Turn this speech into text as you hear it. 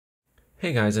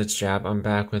Hey guys, it's Jab. I'm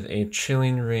back with a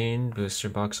Chilling Rain booster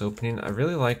box opening. I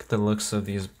really like the looks of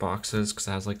these boxes because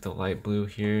it has like the light blue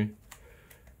here.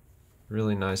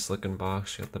 Really nice looking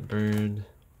box. You got the bird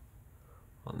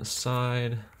on the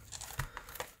side.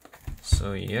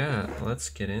 So yeah, let's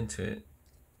get into it.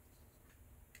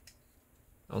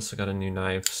 Also got a new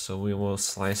knife, so we will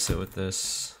slice it with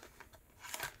this.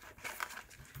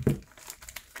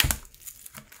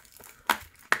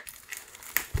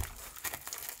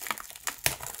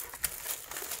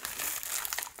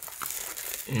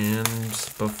 And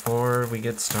before we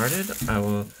get started, I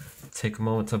will take a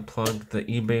moment to plug the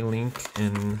eBay link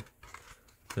in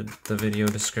the video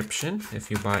description.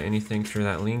 If you buy anything through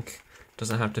that link, it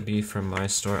doesn't have to be from my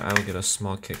store. I will get a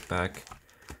small kickback,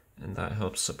 and that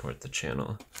helps support the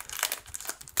channel.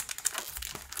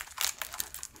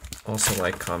 Also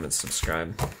like, comment,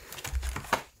 subscribe.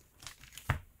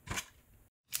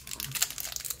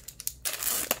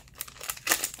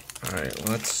 Alright,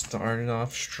 let's start it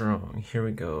off strong. Here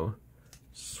we go.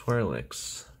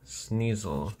 Swirlix,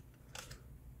 Sneasel,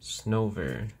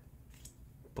 Snover,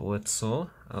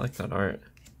 Blitzel. I like that art.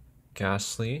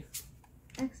 Ghastly.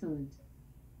 Excellent.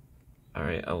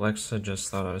 Alright, Alexa just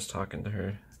thought I was talking to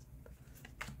her.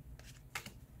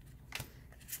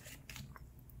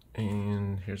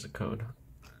 And here's a code.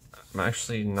 I'm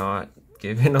actually not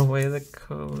giving away the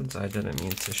codes. I didn't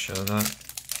mean to show that.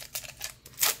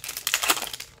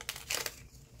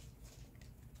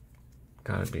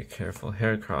 Gotta be careful.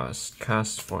 Heracross,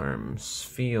 Castform,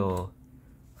 Spheal,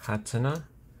 Hatenna,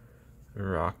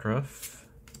 Rockruff.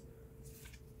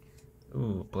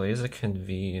 Ooh, Blaziken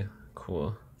V.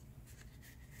 Cool.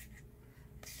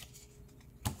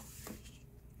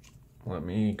 Let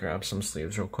me grab some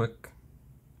sleeves real quick.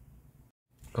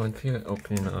 Going to be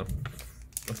opening up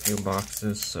a few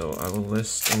boxes, so I will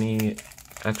list any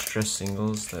extra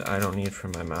singles that I don't need for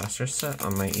my master set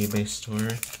on my eBay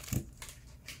store.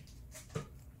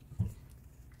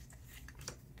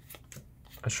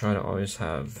 I try to always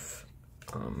have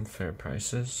fair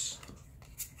prices.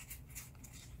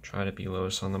 Try to be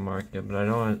lowest on the market,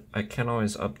 but I can't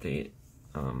always update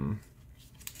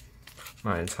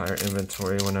my entire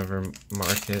inventory whenever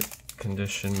market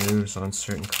condition moves on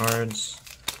certain cards.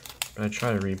 But I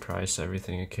try to reprice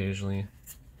everything occasionally.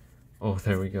 Oh,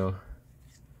 there we go.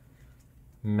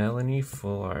 Melanie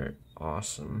Full Art,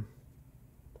 awesome.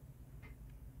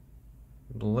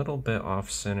 A little bit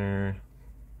off center,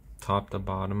 top to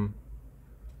bottom.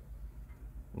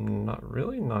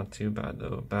 Not too bad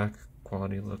though. Back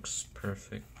quality looks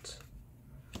perfect.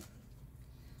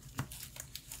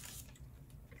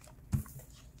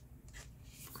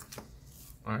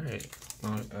 Alright,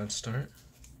 not a bad start.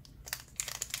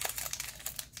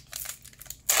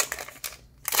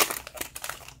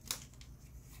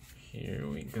 Here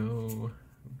we go.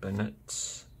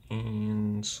 Bennett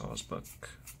and Sawsbuck.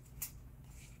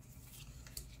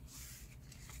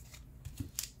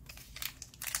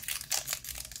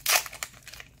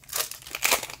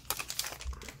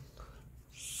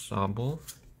 Sobble,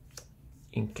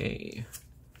 Inkay,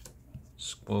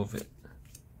 Squovit,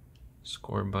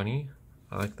 Score Bunny,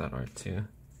 I like that art too,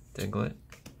 Diglett,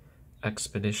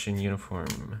 Expedition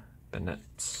Uniform,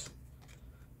 Bennett,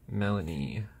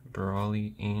 Melanie,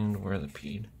 Brawly, and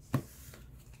Whirlipede.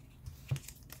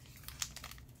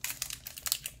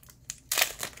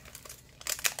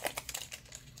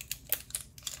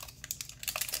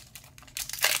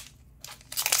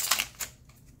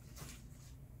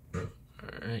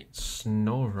 Alright,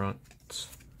 Snorunt,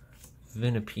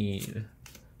 Venipede,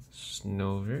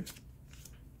 Snover,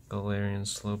 Galarian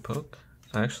Slowpoke.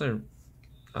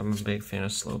 I'm a big fan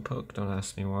of Slowpoke, don't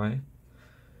ask me why.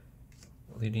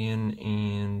 Lydian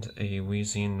and a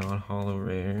Weezing non-holo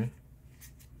rare.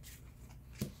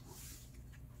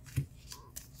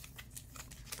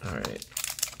 Alright,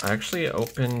 I actually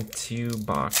opened 2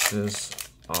 boxes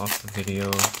off the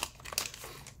video,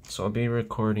 so I'll be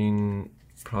recording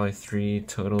probably 3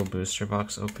 total booster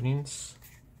box openings.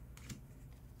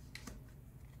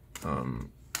 I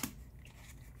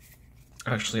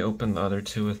actually opened the other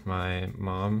 2 with my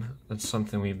mom. That's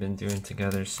something we've been doing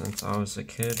together since I was a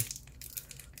kid.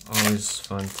 Always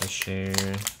fun to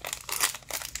share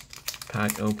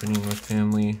pack opening with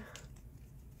family.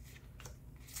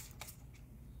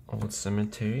 Old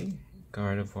Cemetery,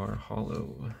 Gardevoir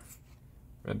Hollow,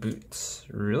 Reboot.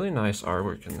 Really nice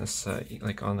artwork in this set,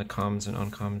 like on the commons and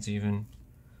uncommons even.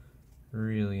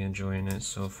 Really enjoying it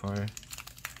so far.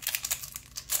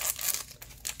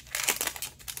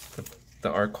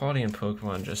 The art quality in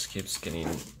Pokemon just keeps getting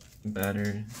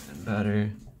better and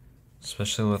better.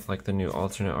 Especially with like the new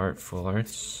alternate art full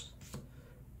arts.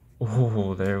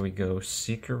 Oh, there we go.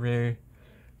 Secret Rare,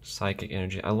 Psychic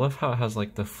Energy. I love how it has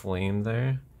like the flame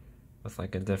there with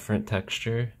like a different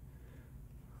texture.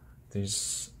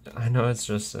 These, I know it's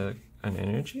just an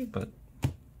energy, but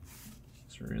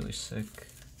it's really sick.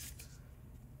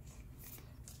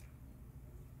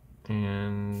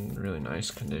 And really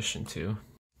nice condition too.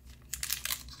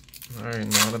 Alright,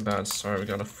 not a bad start. We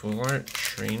got a full art,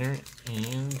 trainer,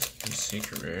 and a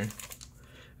secret rare.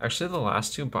 Actually, the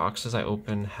last two boxes I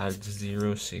opened had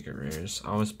 0 secret rares.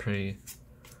 I was pretty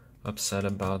upset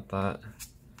about that.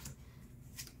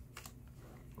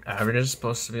 Average is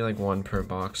supposed to be like 1 per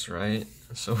box, right?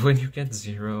 So when you get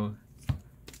 0,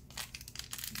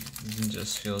 it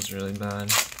just feels really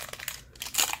bad.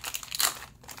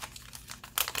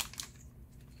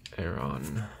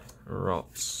 Aeron,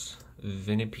 Ralts,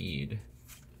 Vinipede,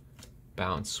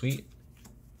 Bounce Sweet,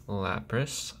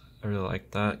 Lapras. I really like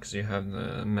that because you have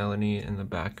the Melanie in the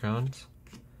background.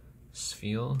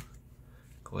 Spheal,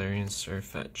 Galarian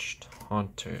Surfetched,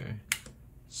 Haunter,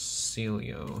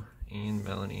 Celio, and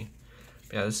Melanie.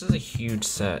 But yeah, this is a huge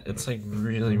set. It's like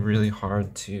really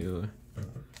hard to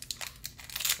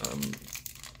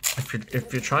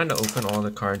if you're trying to open all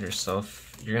the cards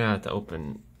yourself, you're gonna have to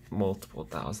open multiple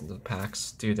thousands of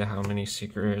packs due to how many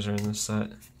secret rares are in this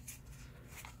set.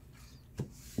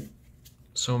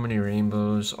 So many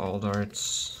rainbows, all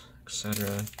darts,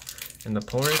 etc. And the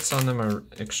pull rates on them are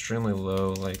extremely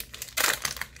low. Like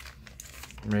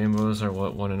rainbows are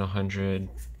what, 1 in 100.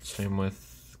 Same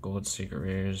with gold secret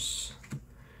rares.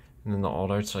 And then the all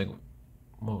darts, like,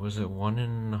 what was it, 1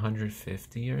 in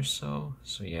 150 or so?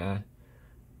 So yeah,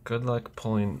 good luck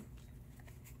pulling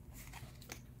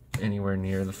anywhere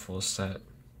near the full set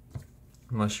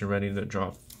unless you're ready to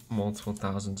drop multiple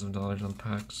thousands of dollars on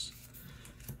packs.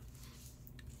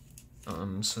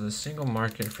 So the single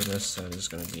market for this set is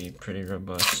going to be pretty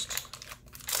robust.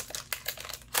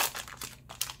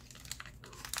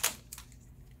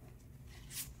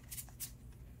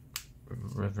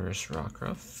 Reverse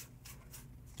Rockruff.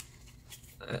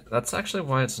 That's actually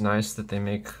why it's nice that they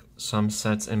make some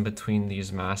sets in between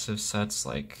these massive sets,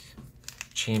 like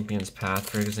Champion's Path,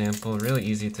 for example. Really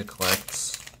easy to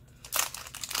collect.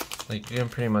 Like, you can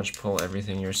pretty much pull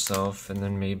everything yourself, and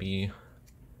then maybe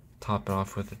top it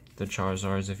off with the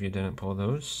Charizards if you didn't pull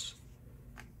those.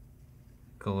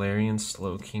 Galarian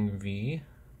Slowking V.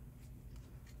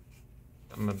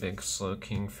 I'm a big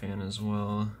Slowking fan as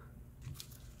well.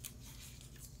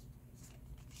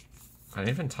 I didn't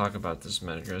even talk about this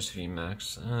Metagross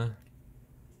VMAX.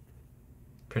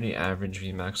 Pretty average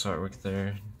VMAX artwork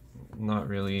there. Not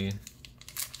really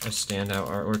a standout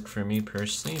artwork for me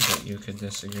personally, but you could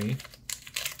disagree.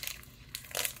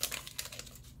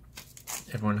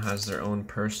 Everyone has their own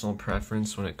personal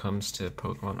preference when it comes to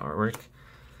Pokemon artwork.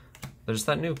 There's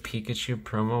that new Pikachu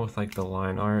promo with like the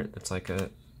line art that's like a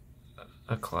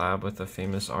collab with a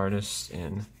famous artist,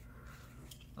 and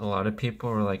a lot of people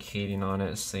were like hating on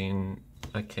it, saying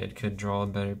a kid could draw a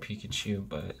better Pikachu,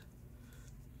 but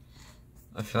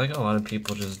I feel like a lot of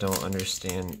people just don't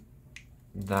understand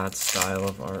that style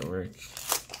of artwork.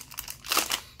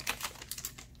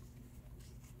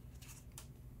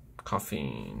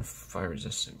 Caffeine, fire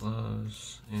resistant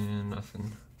gloves, and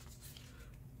nothing.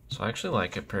 So I actually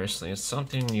like it personally. It's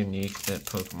something unique that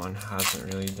Pokemon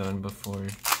hasn't really done before.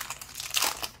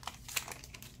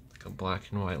 Like a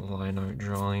black and white line art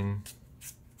drawing.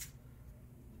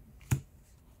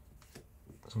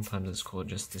 Sometimes it's cool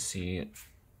just to see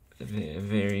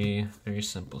very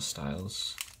simple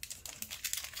styles.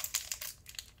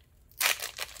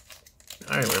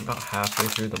 Alright, we're about halfway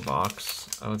through the box.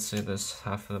 I would say this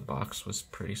half of the box was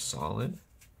pretty solid.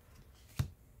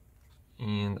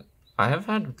 And I have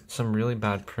had some really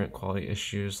bad print quality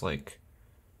issues. Like,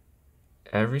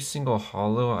 every single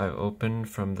holo I've opened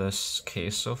from this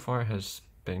case so far has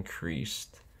been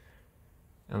creased.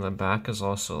 And the back is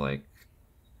also like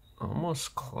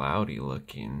almost cloudy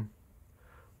looking.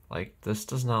 Like, this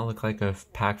does not look like a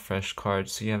pack fresh card.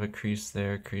 So you have a crease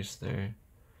there, crease there.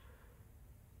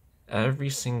 Every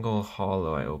single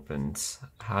holo I opened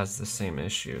has the same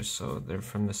issue, so they're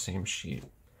from the same sheet.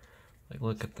 Like,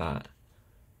 look at that.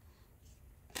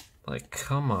 Like,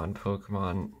 come on,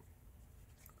 Pokemon.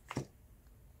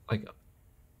 Like,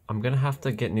 I'm gonna have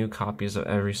to get new copies of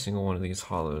every single one of these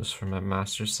holos for my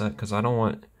master set, because I don't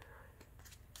want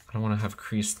to have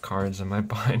creased cards in my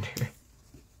binder.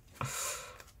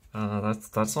 That's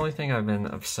the only thing I've been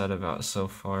upset about so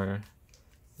far,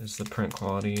 is the print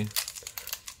quality.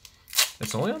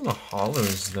 It's only on the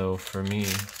holos though for me.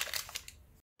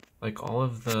 Like, all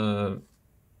of the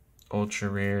ultra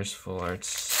rares, full arts,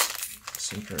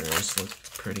 secret rares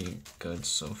looked pretty good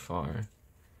so far.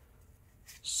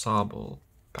 Sobble,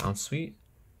 Bounce Sweet,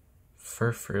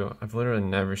 Furfrou. I've literally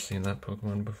never seen that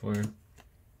Pokemon before.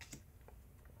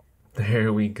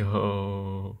 There we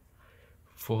go.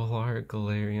 Full art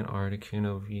Galarian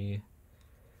Articuno V.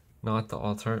 Not the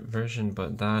alt art version,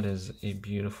 but that is a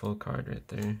beautiful card right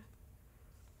there.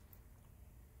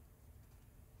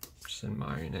 Just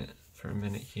admiring it for a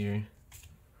minute here.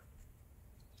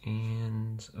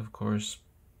 And of course,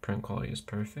 print quality is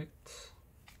perfect.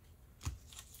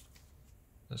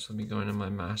 This will be going in my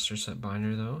master set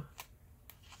binder though.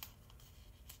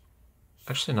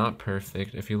 Actually not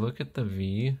perfect. If you look at the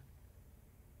V, it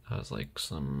has like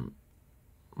some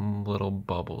little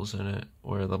bubbles in it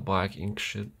where the black ink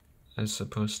is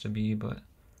supposed to be, but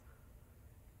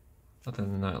other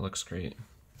than that, it looks great.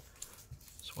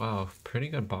 So wow, pretty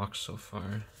good box so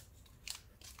far.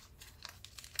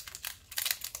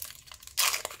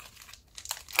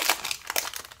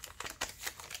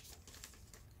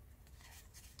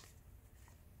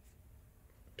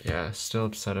 Yeah, still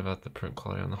upset about the print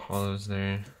quality on the hollows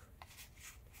there.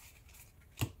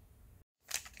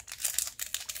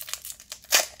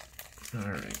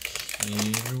 Alright,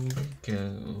 here we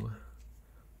go.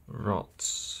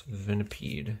 Ralts,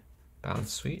 Venipede,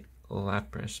 Bounsweet,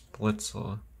 Lapras,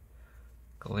 Blitzel,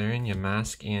 Galarian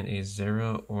Yamask, and a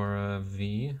Zeraora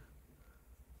V.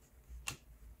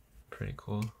 Pretty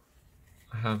cool.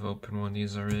 I have opened one of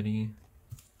these already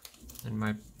in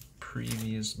my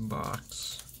previous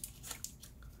box.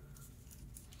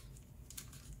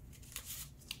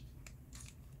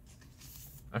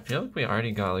 I feel like we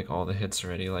already got like all the hits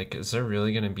already. Like, is there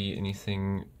really gonna be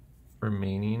anything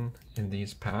remaining in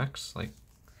these packs? Like,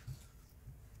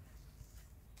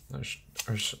 are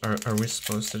we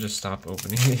supposed to just stop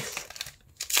opening these?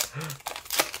 I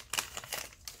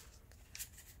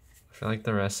feel like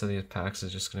the rest of these packs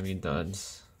is just gonna be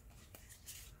duds.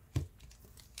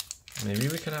 Maybe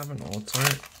we could have an alt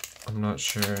art. I'm not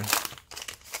sure.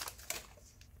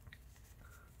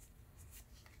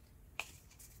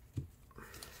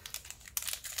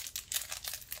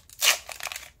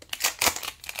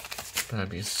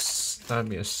 That'd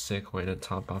be a sick way to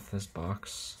top off this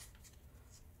box.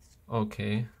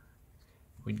 Okay,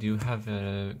 we do have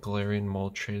a Galarian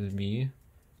Moltres V.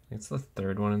 It's the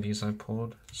third one of these I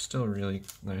pulled. Still a really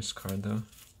nice card though.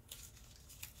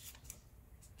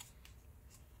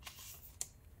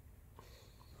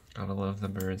 Gotta love the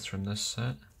birds from this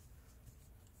set.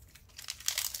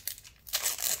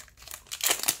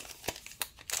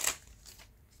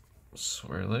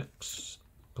 Swirlix,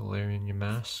 Galarian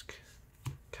Yamask,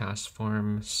 Cast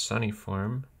Form, Sunny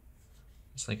Form.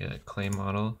 It's like a clay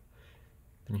model.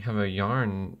 Then you have a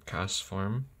Yarn Cast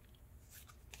Form,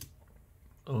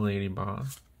 a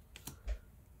Ladybah,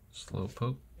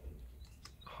 Slowpoke,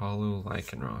 Hollow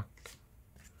Lycanroc,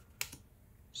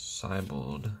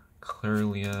 Cybold,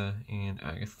 Clearlia, and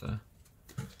Agatha.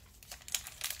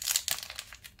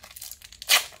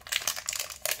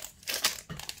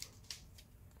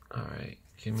 Alright,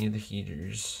 give me the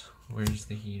heaters. Where's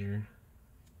the heater?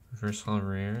 Reverse Holo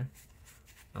Rare,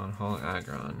 Non-Holo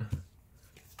Aggron.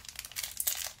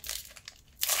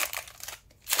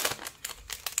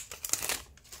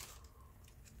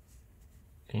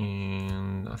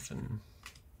 And nothing.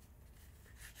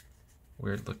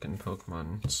 Weird looking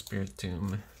Pokemon,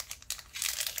 Spiritomb.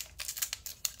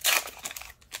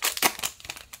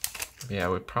 Yeah,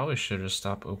 we probably should just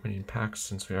stop opening packs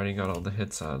since we already got all the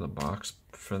hits out of the box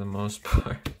for the most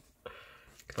part.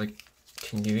 Like,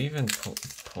 can you even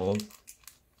pull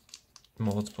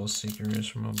multiple secrets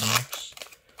from a box?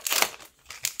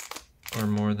 Or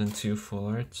more than 2 full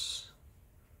arts?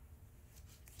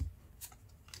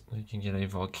 You can get a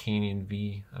Volcanion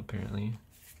V, apparently.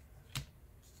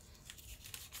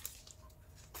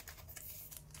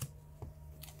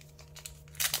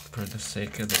 For the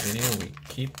sake of the video, we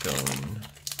keep going.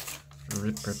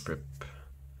 Rip, rip, rip.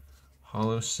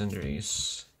 Hollow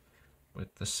Cinderace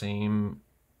with the same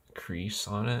crease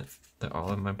on it that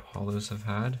all of my Hollows have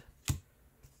had.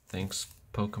 Thanks,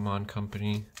 Pokemon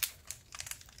Company.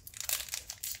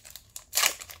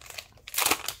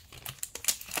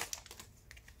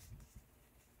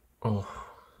 Oh,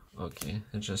 okay.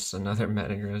 It's just another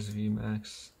Metagross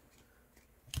VMAX.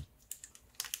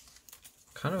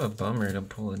 Kind of a bummer to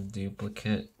pull a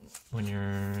duplicate when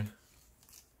you're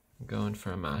going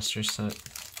for a master set.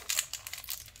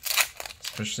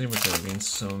 Especially with there being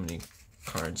so many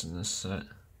cards in this set.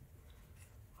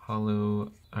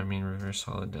 Reverse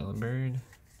Holo Delibird.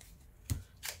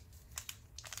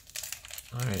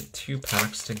 Alright, 2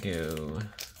 packs to go.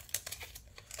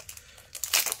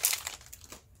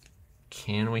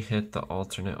 Can we hit the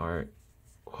alternate art?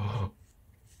 Oh.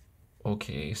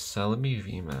 Okay, Celebi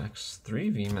VMAX.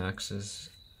 3 VMAXs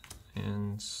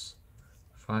and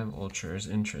 5 ultras.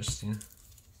 Interesting.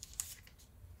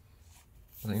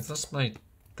 I think that's my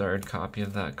 3rd copy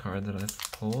of that card that I've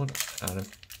pulled out of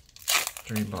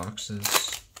 3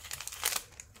 boxes.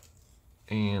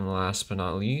 And last but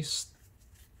not least,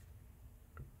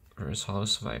 Reverse Hollow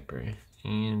Viper,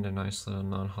 and a nice little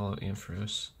non-hollow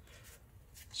Ampharos.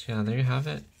 So yeah, there you have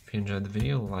it. If you enjoyed the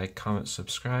video, like, comment,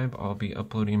 subscribe. I'll be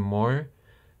uploading more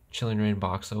Chilling Reign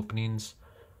box openings.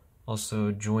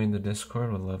 Also, join the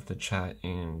Discord. Would love to chat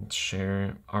and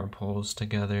share our polls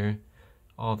together.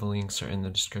 All the links are in the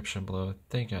description below.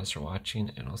 Thank you guys for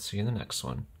watching, and I'll see you in the next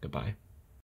one. Goodbye.